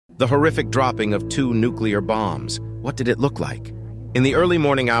The horrific dropping of 2 nuclear bombs. What did it look like? In the early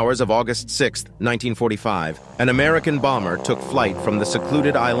morning hours of August 6, 1945, an American bomber took flight from the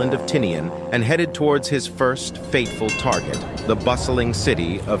secluded island of Tinian and headed towards his first fateful target, the bustling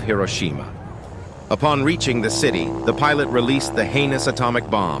city of Hiroshima. Upon reaching the city, the pilot released the heinous atomic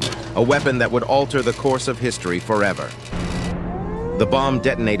bomb, a weapon that would alter the course of history forever. The bomb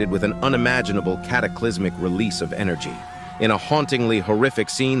detonated with an unimaginable cataclysmic release of energy. In a hauntingly horrific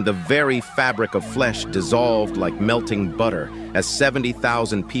scene, the very fabric of flesh dissolved like melting butter as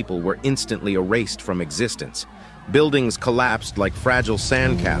 70,000 people were instantly erased from existence. Buildings collapsed like fragile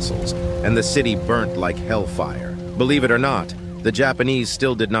sandcastles, and the city burnt like hellfire. Believe it or not, the Japanese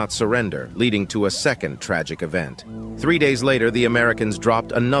still did not surrender, leading to a second tragic event. 3 days later, the Americans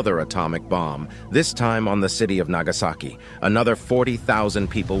dropped another atomic bomb, this time on the city of Nagasaki. Another 40,000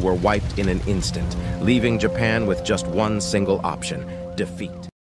 people were wiped in an instant, leaving Japan with just one single option: defeat.